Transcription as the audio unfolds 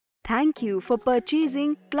Thank you for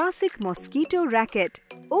purchasing Classic Mosquito Racket.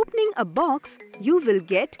 Opening a box, you will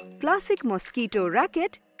get Classic Mosquito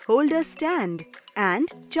Racket, holder stand and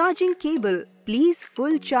charging cable. Please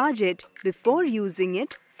full charge it before using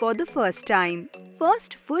it for the first time.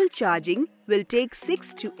 First full charging will take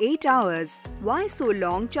 6 to 8 hours. Why so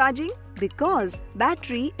long charging? Because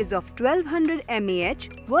battery is of 1200 mAh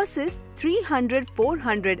versus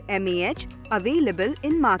 300-400 mAh available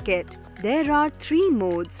in market. There are 3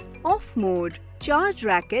 modes. Off mode. Charge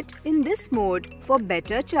racket in this mode for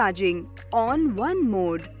better charging. On 1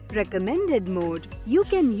 mode. Recommended mode. You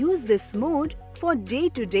can use this mode for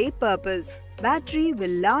day-to-day purpose. Battery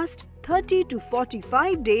will last 30 to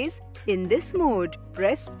 45 days in this mode.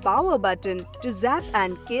 Press power button to zap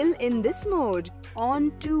and kill in this mode.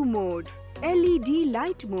 On 2 mode. LED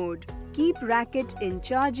light mode. Keep racket in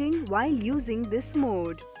charging while using this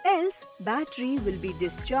mode. Else, battery will be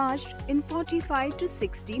discharged in 45 to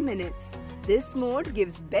 60 minutes. This mode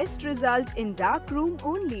gives best result in dark room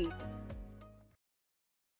only.